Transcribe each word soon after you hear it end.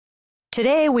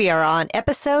Today we are on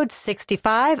episode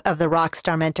 65 of the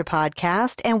Rockstar Mentor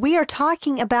podcast, and we are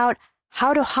talking about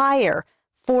how to hire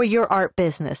for your art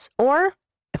business, or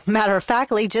matter of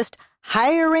factly, just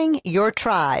hiring your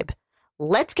tribe.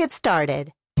 Let's get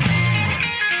started.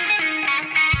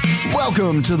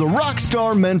 Welcome to the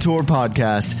Rockstar Mentor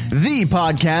Podcast, the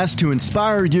podcast to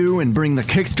inspire you and bring the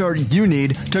kickstart you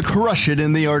need to crush it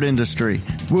in the art industry.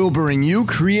 We'll bring you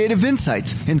creative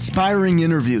insights, inspiring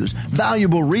interviews,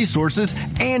 valuable resources,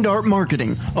 and art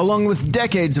marketing, along with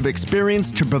decades of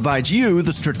experience to provide you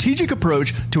the strategic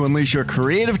approach to unleash your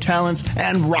creative talents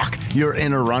and rock your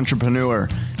inner entrepreneur.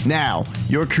 Now,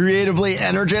 your creatively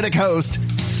energetic host,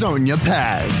 Sonia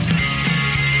Paz.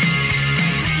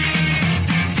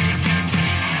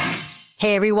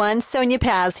 Hey everyone, Sonia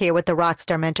Paz here with the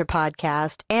Rockstar Mentor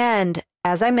podcast. And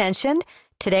as I mentioned,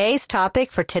 today's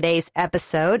topic for today's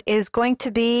episode is going to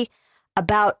be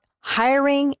about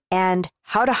hiring and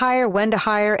how to hire, when to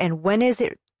hire, and when is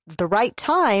it the right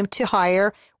time to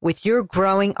hire with your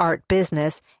growing art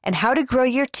business, and how to grow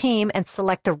your team and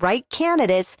select the right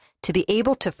candidates to be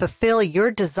able to fulfill your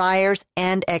desires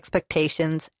and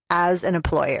expectations as an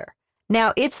employer.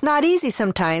 Now, it's not easy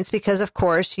sometimes because, of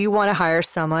course, you want to hire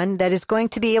someone that is going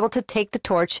to be able to take the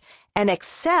torch and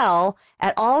excel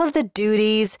at all of the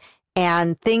duties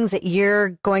and things that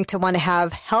you're going to want to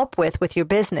have help with your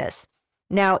business.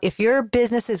 Now, if your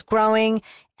business is growing,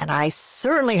 and I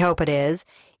certainly hope it is,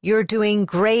 you're doing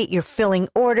great, you're filling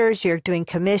orders, you're doing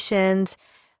commissions,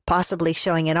 possibly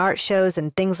showing in art shows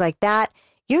and things like that,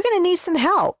 you're going to need some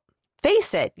help.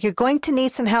 Face it, you're going to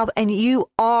need some help, and you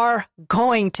are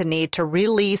going to need to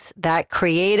release that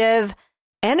creative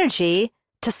energy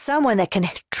to someone that can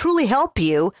truly help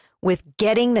you with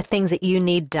getting the things that you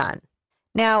need done.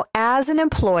 Now, as an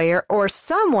employer or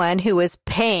someone who is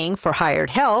paying for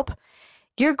hired help,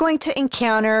 you're going to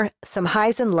encounter some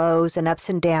highs and lows and ups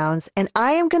and downs, and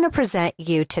I am going to present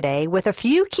you today with a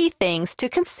few key things to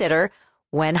consider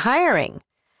when hiring.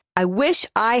 I wish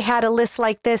I had a list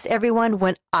like this, everyone,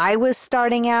 when I was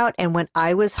starting out and when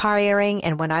I was hiring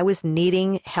and when I was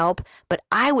needing help, but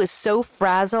I was so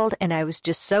frazzled and I was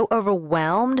just so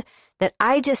overwhelmed that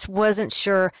I just wasn't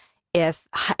sure if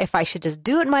I should just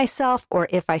do it myself or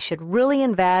if I should really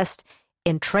invest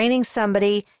in training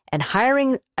somebody and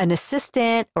hiring an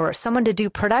assistant or someone to do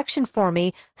production for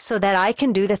me so that I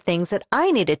can do the things that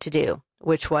I needed to do,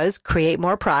 which was create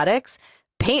more products,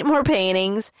 paint more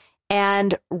paintings,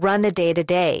 and run the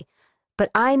day-to-day.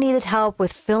 But I needed help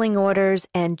with filling orders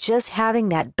and just having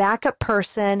that backup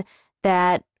person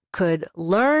that could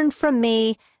learn from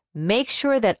me, make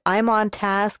sure that I'm on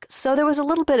task. So there was a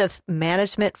little bit of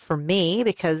management for me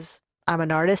because I'm an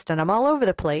artist and I'm all over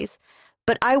the place.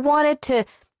 But I wanted to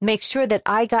make sure that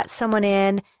I got someone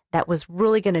in that was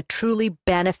really going to truly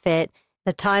benefit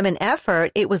the time and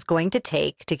effort it was going to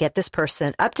take to get this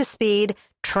person up to speed,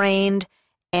 trained,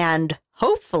 and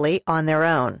hopefully on their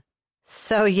own.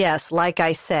 So yes, like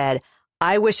I said,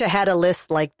 I wish I had a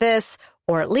list like this,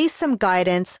 or at least some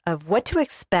guidance of what to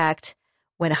expect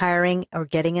when hiring or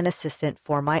getting an assistant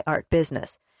for my art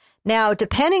business. Now,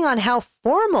 depending on how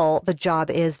formal the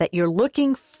job is that you're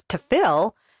looking to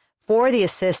fill for the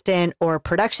assistant or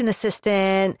production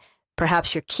assistant,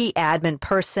 perhaps your key admin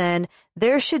person,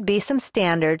 there should be some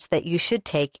standards that you should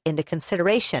take into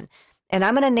consideration. And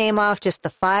I'm going to name off just the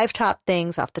 5 top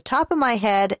things off the top of my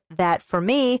head that for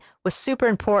me was super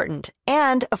important.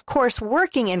 And of course,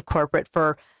 working in corporate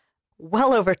for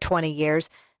well over 20 years,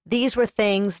 these were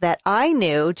things that I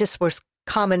knew just were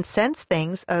common sense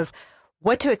things of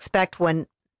what to expect when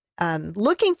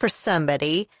looking for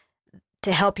somebody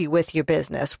to help you with your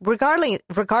business.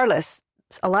 Regardless,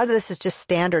 a lot of this is just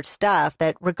standard stuff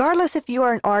that regardless if you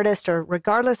are an artist or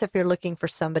regardless if you're looking for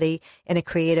somebody in a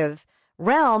creative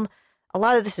realm, a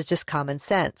lot of this is just common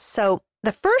sense. So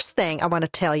the first thing I want to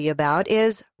tell you about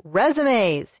is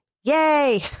resumes.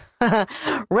 Yay!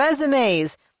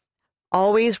 Resumes.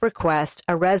 Always request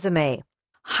a resume.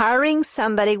 Hiring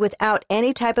somebody without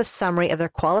any type of summary of their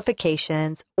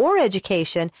qualifications or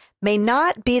education may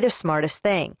not be the smartest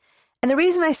thing. And the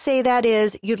reason I say that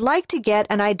is you'd like to get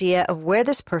an idea of where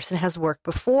this person has worked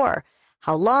before,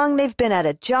 how long they've been at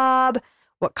a job,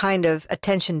 what kind of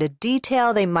attention to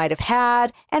detail they might have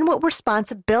had, and what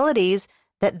responsibilities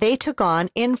that they took on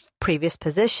in previous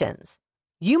positions.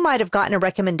 You might have gotten a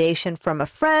recommendation from a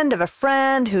friend of a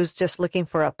friend who's just looking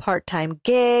for a part-time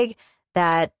gig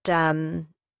that,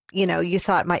 you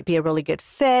thought might be a really good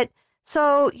fit.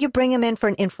 So you bring them in for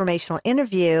an informational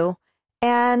interview,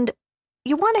 and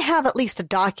you want to have at least a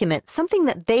document, something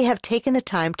that they have taken the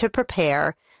time to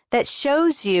prepare that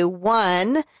shows you,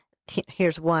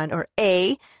 here's one, or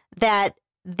A, that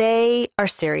they are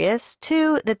serious.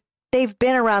 2, that they've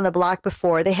been around the block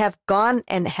before. They have gone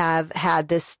and have had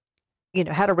this,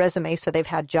 had a resume, so they've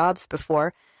had jobs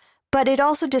before. But it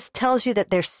also just tells you that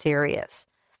they're serious.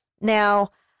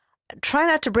 Now, try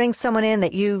not to bring someone in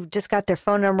that you just got their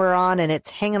phone number on and it's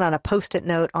hanging on a Post-it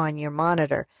note on your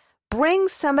monitor. Bring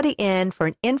somebody in for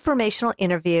an informational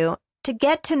interview to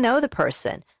get to know the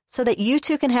person so that you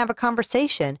two can have a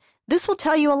conversation. This will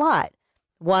tell you a lot.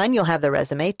 1, you'll have the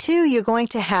resume. 2, you're going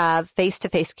to have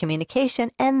face-to-face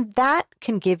communication, and that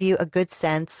can give you a good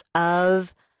sense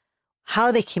of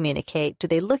how they communicate. Do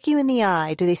they look you in the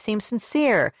eye? Do they seem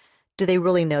sincere? Do they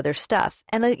really know their stuff?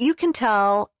 And you can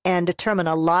tell and determine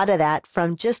a lot of that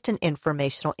from just an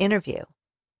informational interview.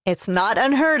 It's not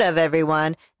unheard of,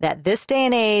 everyone, that this day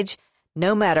and age,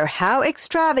 no matter how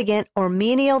extravagant or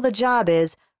menial the job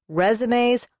is,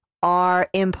 resumes are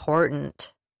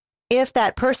important. If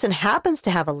that person happens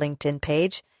to have a LinkedIn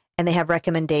page and they have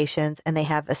recommendations and they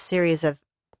have a series of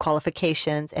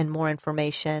qualifications and more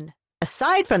information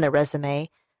aside from the resume,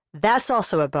 that's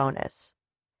also a bonus.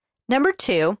 Number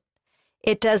 2,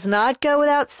 it does not go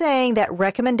without saying that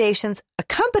recommendations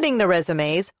accompanying the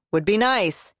resumes would be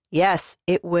nice. Yes,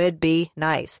 it would be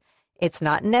nice. It's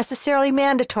not necessarily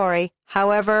mandatory.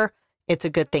 However, it's a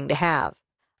good thing to have.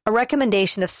 A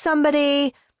recommendation of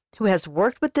somebody who has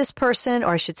worked with this person,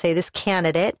 or I should say this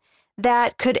candidate,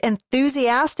 that could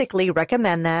enthusiastically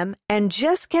recommend them and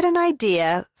just get an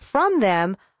idea from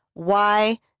them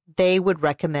why they would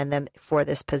recommend them for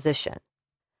this position.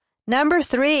 Number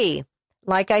 3,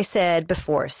 like I said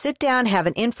before, sit down, have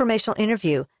an informational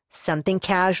interview, something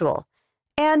casual.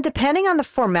 And depending on the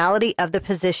formality of the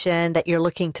position that you're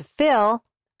looking to fill,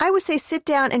 I would say sit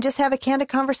down and just have a candid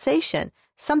conversation,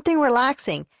 something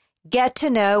relaxing. Get to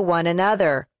know one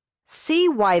another. See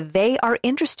why they are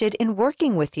interested in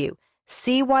working with you.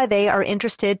 See why they are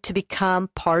interested to become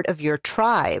part of your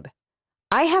tribe.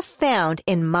 I have found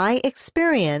in my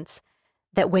experience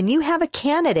that when you have a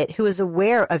candidate who is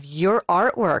aware of your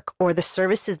artwork or the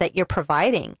services that you're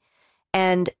providing,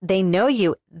 and they know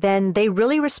you, then they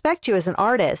really respect you as an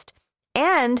artist,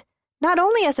 and not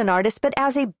only as an artist, but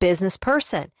as a business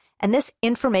person. And this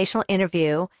informational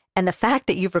interview and the fact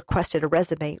that you've requested a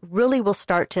resume really will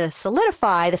start to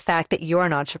solidify the fact that you're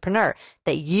an entrepreneur,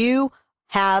 that you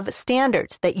have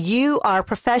standards, that you are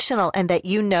professional, and that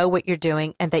you know what you're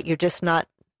doing, and that you're just not,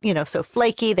 so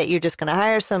flaky that you're just going to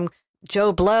hire some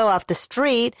Joe Blow off the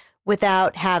street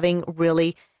without having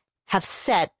really have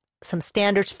set some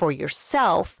standards for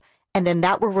yourself, and then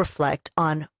that will reflect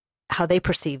on how they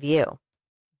perceive you.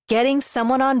 Getting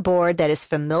someone on board that is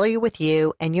familiar with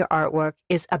you and your artwork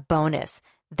is a bonus.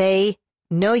 They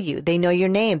know you, they know your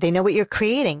name, they know what you're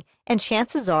creating, and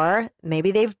chances are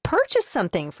maybe they've purchased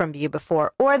something from you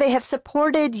before, or they have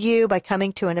supported you by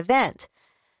coming to an event.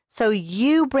 So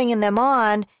you bringing them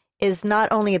on is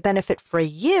not only a benefit for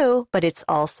you, but it's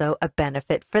also a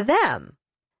benefit for them.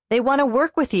 They want to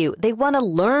work with you. They want to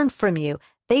learn from you.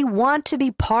 They want to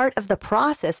be part of the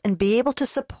process and be able to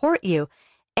support you.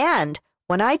 And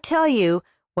when I tell you,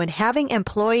 when having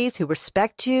employees who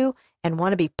respect you and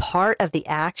want to be part of the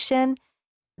action,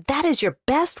 that is your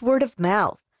best word of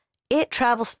mouth. It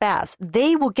travels fast.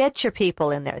 They will get your people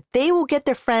in there. They will get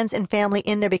their friends and family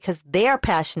in there because they are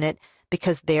passionate,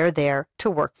 because they're there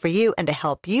to work for you and to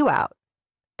help you out.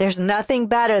 There's nothing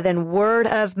better than word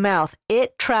of mouth.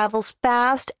 It travels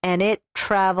fast and it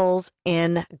travels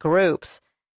in groups.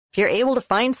 If you're able to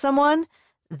find someone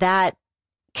that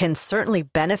can certainly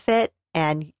benefit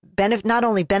and not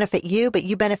only benefit you, but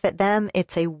you benefit them,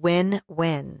 it's a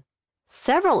win-win.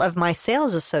 Several of my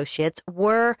sales associates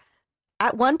were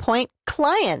at one point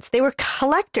clients. They were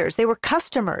collectors. They were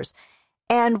customers.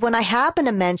 And when I happened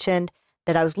to mention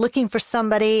that I was looking for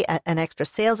somebody, an extra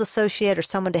sales associate or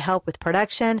someone to help with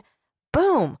production,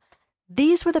 boom,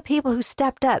 these were the people who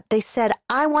stepped up. They said,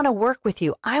 I want to work with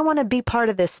you. I want to be part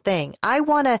of this thing. I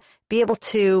want to be able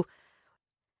to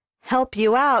help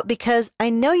you out because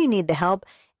I know you need the help.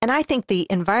 And I think the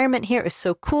environment here is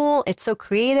so cool. It's so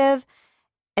creative.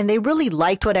 And they really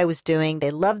liked what I was doing. They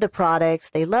loved the products.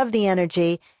 They loved the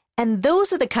energy. And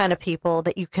those are the kind of people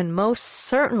that you can most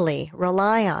certainly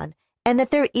rely on, and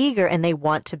that they're eager and they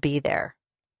want to be there.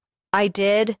 I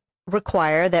did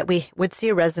require that we would see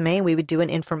a resume and we would do an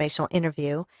informational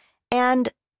interview. And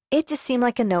it just seemed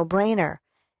like a no-brainer.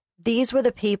 These were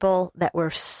the people that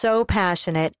were so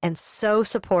passionate and so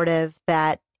supportive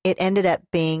that it ended up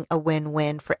being a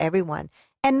win-win for everyone.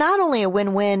 And not only a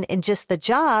win-win in just the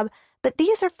job, but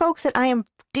these are folks that I am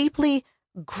deeply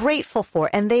grateful for.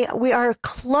 And we are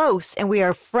close and we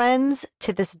are friends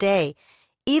to this day.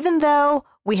 Even though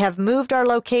we have moved our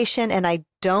location and I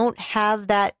don't have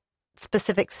that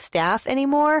specific staff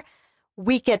anymore,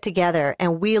 we get together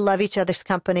and we love each other's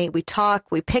company. We talk,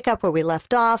 we pick up where we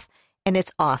left off, and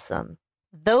it's awesome.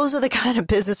 Those are the kind of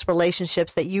business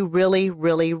relationships that you really,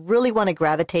 really, really want to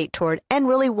gravitate toward and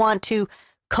really want to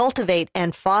cultivate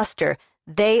and foster.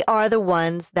 They are the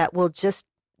ones that will just,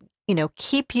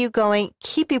 keep you going,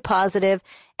 keep you positive,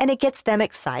 and it gets them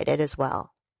excited as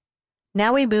well.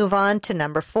 Now we move on to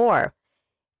number 4.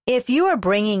 If you are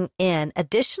bringing in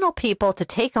additional people to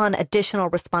take on additional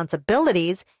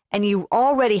responsibilities and you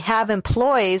already have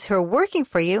employees who are working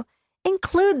for you,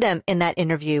 include them in that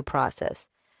interview process.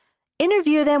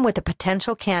 Interview them with a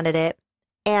potential candidate,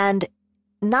 and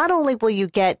not only will you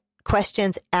get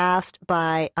questions asked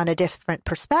on a different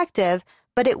perspective,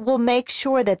 but it will make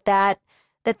sure that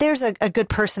there's a good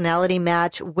personality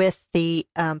match with the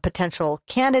potential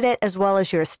candidate as well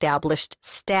as your established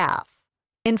staff.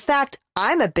 In fact,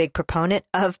 I'm a big proponent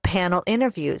of panel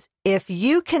interviews. If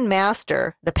you can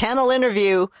master the panel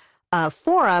interview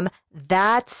forum,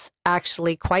 that's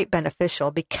actually quite beneficial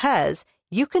because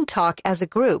you can talk as a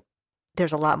group.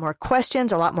 There's a lot more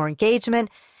questions, a lot more engagement,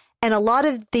 and a lot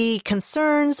of the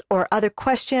concerns or other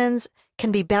questions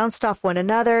can be bounced off one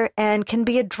another and can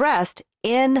be addressed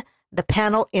in the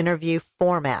panel interview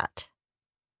format.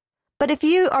 But if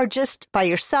you are just by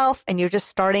yourself and you're just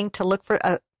starting to look for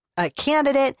a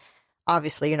candidate,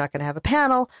 obviously you're not going to have a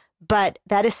panel, but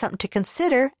that is something to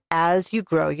consider as you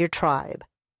grow your tribe.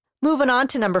 Moving on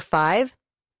to number 5,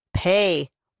 pay.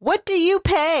 What do you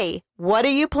pay? What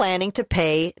are you planning to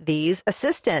pay these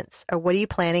assistants? Or what are you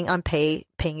planning on paying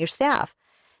your staff?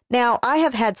 Now, I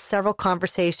have had several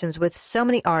conversations with so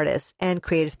many artists and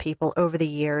creative people over the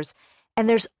years, and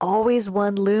there's always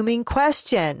one looming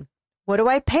question. What do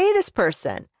I pay this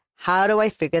person? How do I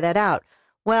figure that out?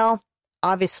 Well,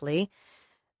 obviously,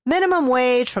 minimum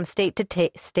wage from state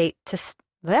to state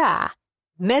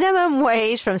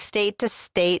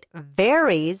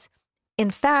varies. In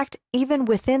fact, even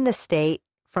within the state,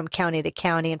 from county to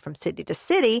county and from city to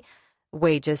city,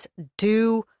 wages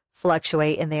do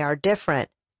fluctuate and they are different.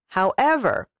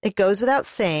 However, it goes without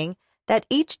saying that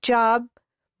each job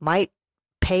might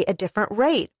pay a different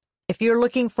rate. If you're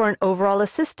looking for an overall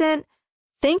assistant,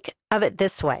 think of it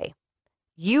this way.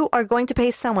 You are going to pay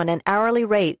someone an hourly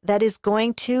rate that is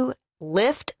going to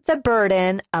lift the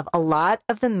burden of a lot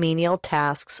of the menial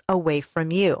tasks away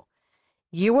from you.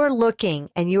 You are looking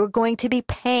and you are going to be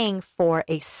paying for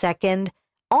a second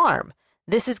arm.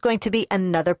 This is going to be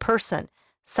another person,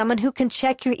 someone who can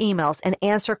check your emails and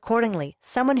answer accordingly,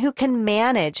 someone who can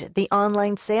manage the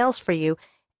online sales for you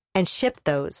and ship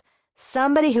those,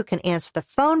 somebody who can answer the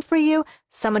phone for you,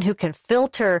 someone who can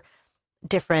filter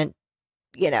different,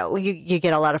 you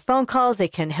get a lot of phone calls. They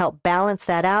can help balance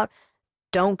that out.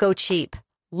 Don't go cheap.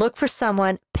 Look for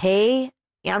someone, pay.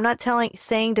 I'm not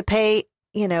saying to pay,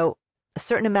 a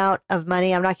certain amount of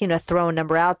money. I'm not going to throw a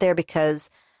number out there because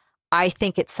I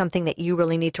think it's something that you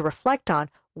really need to reflect on.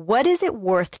 What is it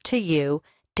worth to you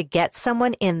to get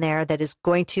someone in there that is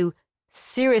going to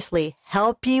seriously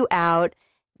help you out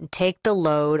and take the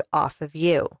load off of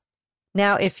you?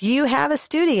 Now, if you have a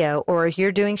studio or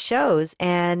you're doing shows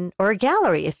or a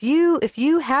gallery, if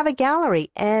you have a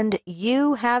gallery and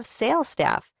you have sales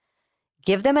staff,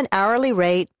 give them an hourly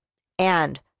rate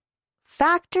and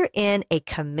factor in a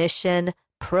commission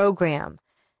program.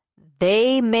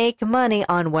 They make money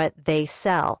on what they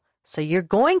sell. So you're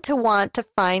going to want to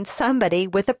find somebody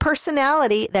with a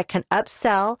personality that can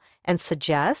upsell and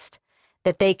suggest,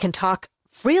 that they can talk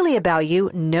freely about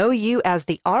you, know you as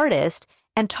the artist,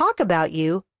 and talk about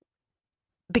you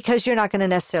because you're not going to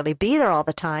necessarily be there all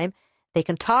the time. They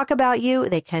can talk about you.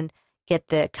 They can get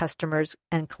the customers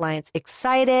and clients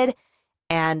excited,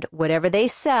 and whatever they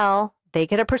sell, they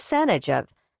get a percentage of.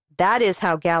 That is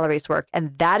how galleries work,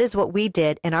 and that is what we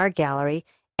did in our gallery.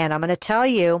 And I'm going to tell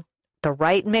you, the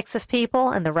right mix of people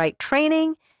and the right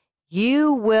training,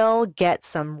 you will get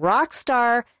some rock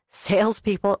star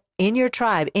salespeople in your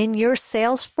tribe, in your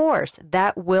sales force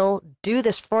that will do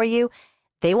this for you.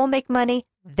 They will make money,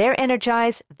 they're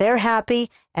energized, they're happy,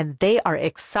 and they are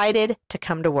excited to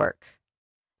come to work.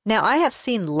 Now, I have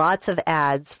seen lots of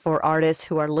ads for artists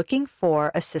who are looking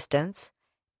for assistants.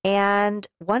 And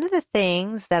one of the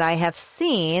things that I have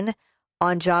seen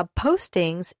on job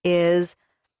postings is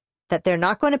that they're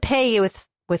not going to pay you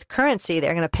with currency,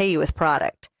 they're going to pay you with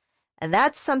product. And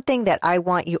that's something that I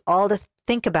want you all to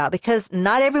think about, because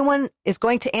not everyone is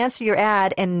going to answer your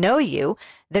ad and know you.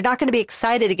 They're not going to be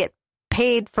excited to get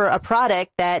paid for a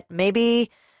product that maybe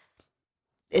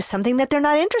is something that they're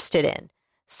not interested in.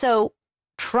 So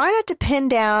try not to pin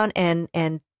down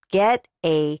and get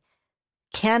a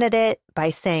candidate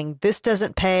by saying, this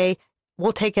doesn't pay,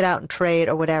 we'll take it out and trade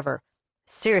or whatever.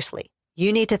 Seriously,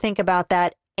 you need to think about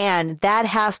that. And that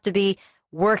has to be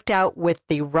worked out with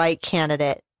the right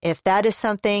candidate. If that is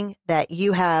something that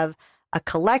you have a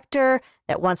collector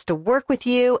that wants to work with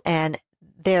you and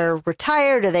they're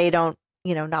retired or they don't,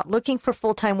 not looking for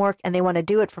full-time work and they want to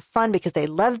do it for fun because they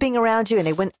love being around you and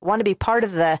they want to be part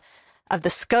of the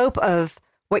scope of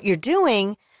what you're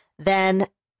doing, then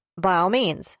by all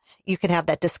means, you can have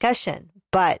that discussion.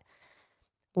 But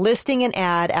listing an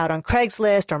ad out on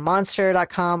Craigslist or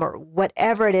Monster.com or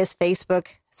whatever it is, Facebook,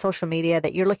 social media,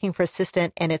 that you're looking for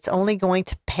assistant and it's only going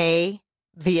to pay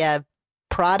via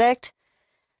product,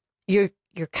 you're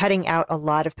cutting out a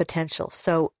lot of potential.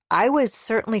 So I would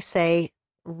certainly say,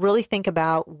 really think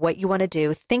about what you want to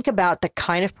do. Think about the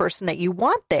kind of person that you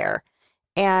want there.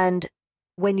 And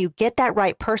when you get that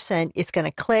right person, it's going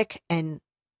to click and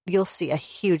you'll see a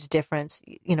huge difference.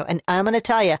 And I'm going to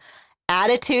tell you,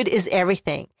 attitude is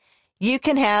everything. You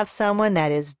can have someone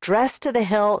that is dressed to the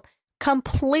hilt,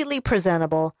 completely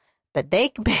presentable, but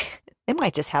they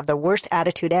might just have the worst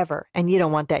attitude ever. And you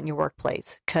don't want that in your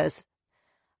workplace, because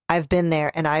I've been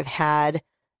there and I've had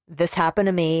this happen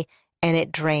to me, and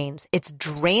it drains. It's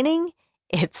draining.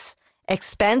 It's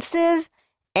expensive.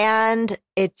 And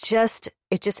it just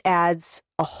adds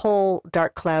a whole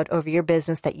dark cloud over your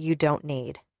business that you don't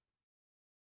need.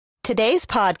 Today's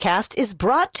podcast is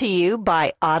brought to you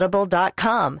by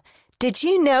Audible.com. Did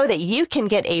you know that you can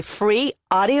get a free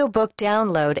audiobook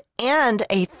download and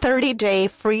a 30-day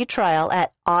free trial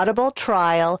at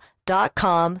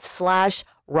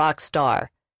audibletrial.com/rockstar?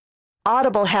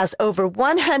 Audible has over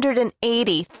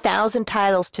 180,000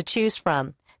 titles to choose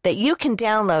from that you can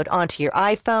download onto your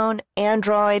iPhone,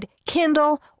 Android,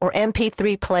 Kindle, or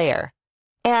MP3 player.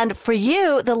 And for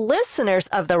you, the listeners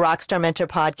of the Rockstar Mentor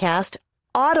podcast,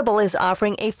 Audible is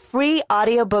offering a free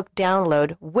audiobook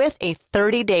download with a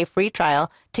 30-day free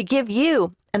trial to give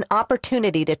you an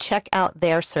opportunity to check out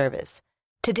their service.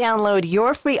 To download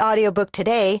your free audiobook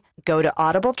today, go to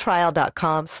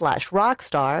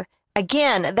audibletrial.com/rockstar.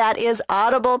 Again, that is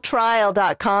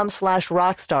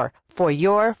audibletrial.com/rockstar for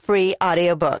your free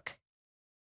audiobook.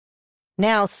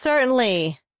 Now,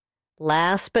 certainly,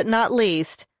 last but not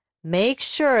least, make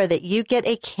sure that you get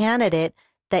a candidate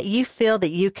that you feel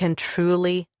that you can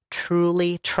truly,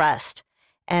 truly trust,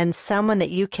 and someone that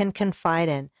you can confide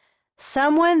in.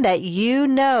 Someone that you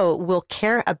know will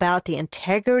care about the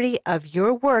integrity of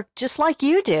your work just like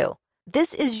you do.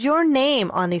 This is your name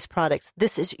on these products.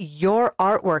 This is your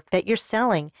artwork that you're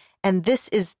selling. And this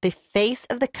is the face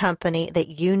of the company that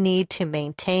you need to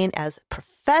maintain as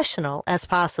professional as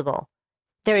possible.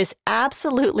 There is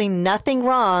absolutely nothing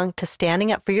wrong to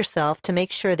standing up for yourself to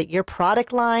make sure that your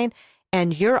product line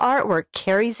and your artwork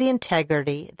carries the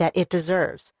integrity that it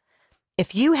deserves.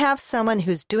 If you have someone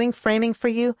who's doing framing for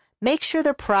you, make sure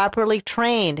they're properly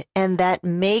trained and that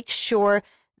make sure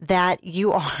that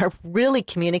you are really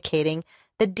communicating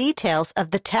the details of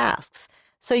the tasks.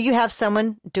 So you have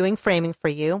someone doing framing for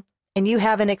you, and you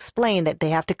haven't explained that they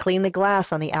have to clean the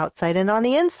glass on the outside and on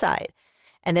the inside,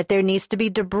 and that there needs to be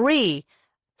debris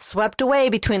swept away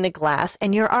between the glass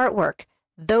and your artwork.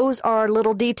 Those are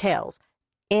little details.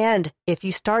 And if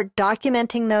you start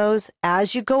documenting those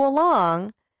as you go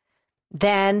along,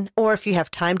 then, or if you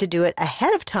have time to do it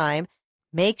ahead of time,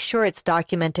 make sure it's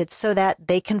documented so that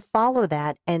they can follow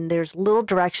that and there's little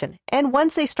direction. And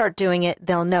once they start doing it,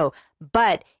 they'll know.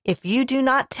 But if you do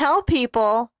not tell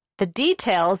people the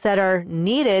details that are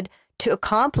needed to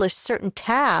accomplish certain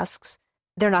tasks,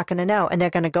 they're not going to know, and they're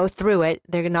going to go through it.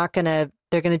 They're going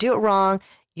to do it wrong.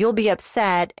 You'll be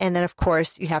upset. And then, of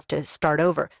course, you have to start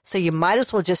over. So you might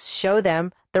as well just show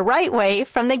them the right way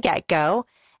from the get-go,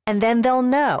 and then they'll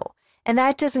know. And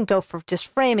that doesn't go for just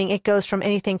framing. It goes from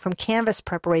anything from canvas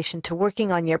preparation to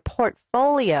working on your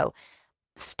portfolio,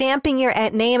 stamping your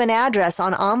name and address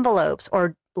on envelopes,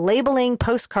 or labeling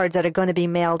postcards that are going to be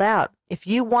mailed out. If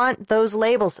you want those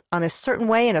labels on a certain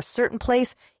way in a certain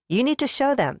place, you need to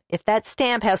show them. If that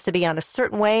stamp has to be on a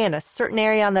certain way in a certain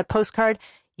area on the postcard,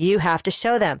 you have to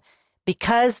show them,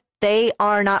 because they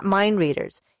are not mind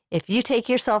readers. If you take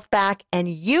yourself back and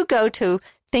you go to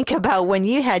think about when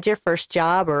you had your first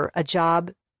job or a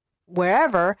job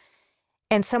wherever,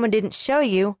 and someone didn't show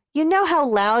you, you know how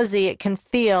lousy it can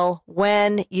feel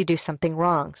when you do something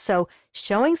wrong. So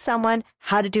showing someone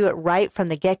how to do it right from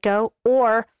the get-go,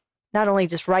 or not only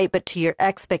just right, but to your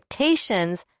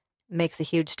expectations, makes a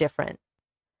huge difference.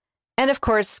 And of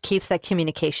course, keeps that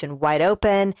communication wide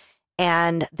open,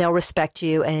 and they'll respect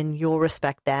you and you'll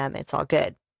respect them. It's all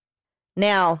good.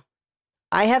 Now,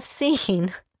 I have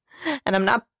seen, and I'm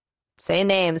not saying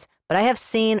names, But I have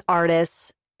seen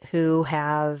artists who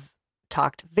have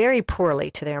talked very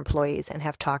poorly to their employees and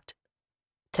have talked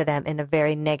to them in a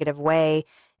very negative way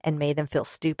and made them feel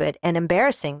stupid and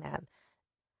embarrassing them.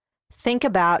 Think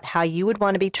about how you would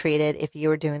want to be treated if you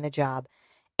were doing the job.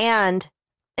 And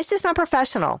it's just not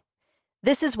professional.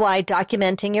 This is why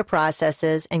documenting your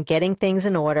processes and getting things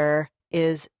in order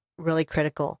is really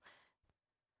critical.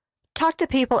 Talk to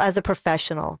people as a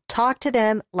professional. Talk to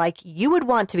them like you would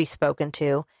want to be spoken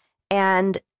to,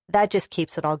 and that just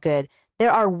keeps it all good.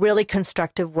 There are really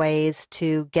constructive ways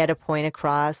to get a point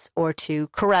across or to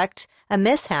correct a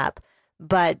mishap,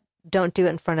 but don't do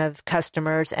it in front of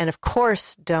customers. And of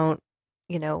course, don't,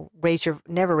 never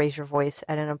raise your voice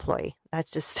at an employee. That's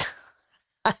just,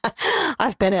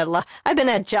 I've been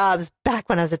at jobs back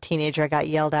when I was a teenager. I got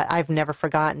yelled at. I've never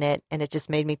forgotten it. And it just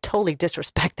made me totally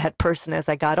disrespect that person as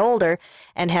I got older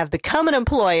and have become an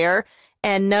employer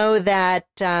and know that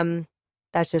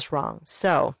that's just wrong.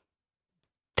 So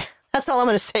that's all I'm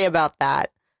going to say about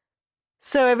that.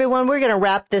 So everyone, we're going to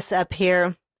wrap this up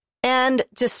here. And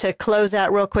just to close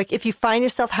out real quick, if you find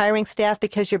yourself hiring staff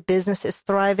because your business is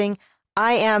thriving,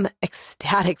 I am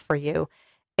ecstatic for you.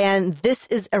 And this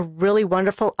is a really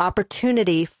wonderful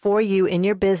opportunity for you in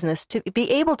your business to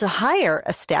be able to hire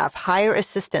a staff, hire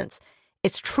assistants.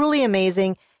 It's truly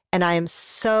amazing. And I am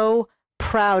so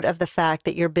proud of the fact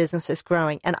that your business is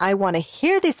growing. And I want to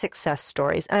hear these success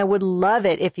stories. And I would love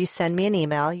it if you send me an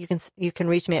email. You can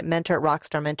reach me at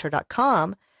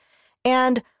mentor@rockstarmentor.com.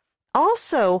 And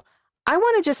also, I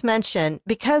want to just mention,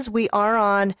 because we are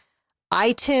on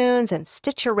iTunes and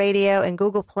Stitcher Radio and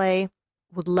Google Play,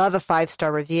 would love a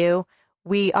 5-star review.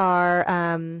 We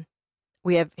have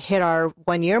hit our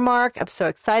 1-year mark. I'm so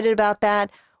excited about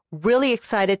that. Really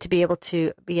excited to be able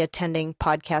to be attending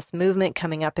Podcast Movement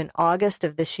coming up in August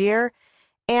of this year.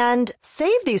 And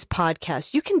save these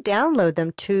podcasts. You can download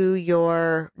them to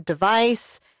your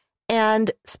device.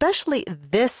 And especially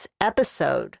this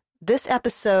episode. This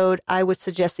episode, I would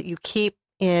suggest that you keep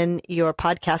in your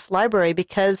podcast library,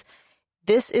 because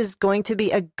this is going to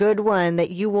be a good one that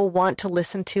you will want to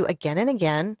listen to again and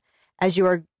again as you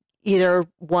are either,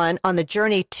 one, on the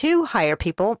journey to hire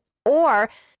people, or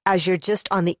as you're just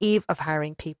on the eve of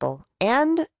hiring people.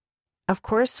 And of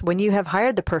course, when you have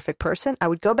hired the perfect person, I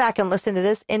would go back and listen to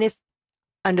this. And if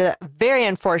under a very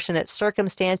unfortunate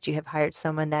circumstance, you have hired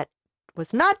someone that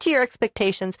was not to your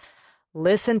expectations,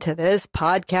 listen to this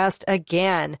podcast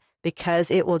again,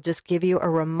 because it will just give you a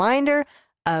reminder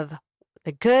of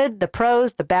the good, the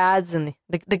pros, the bads, and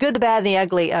the good, the bad, and the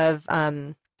ugly of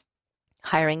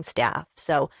hiring staff.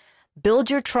 So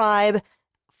build your tribe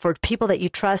for people that you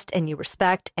trust and you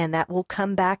respect, and that will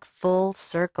come back full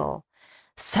circle.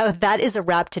 So that is a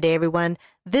wrap today, everyone.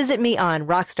 Visit me on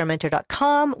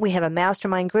rockstarmentor.com. We have a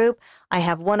mastermind group. I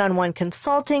have one-on-one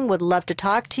consulting. Would love to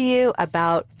talk to you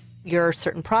about your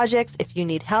certain projects. If you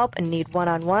need help and need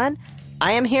one-on-one,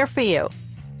 I am here for you.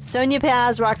 Sonia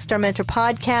Paz, Rockstar Mentor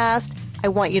Podcast. I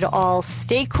want you to all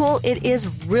stay cool. It is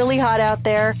really hot out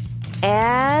there.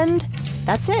 And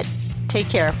that's it. Take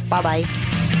care. Bye-bye.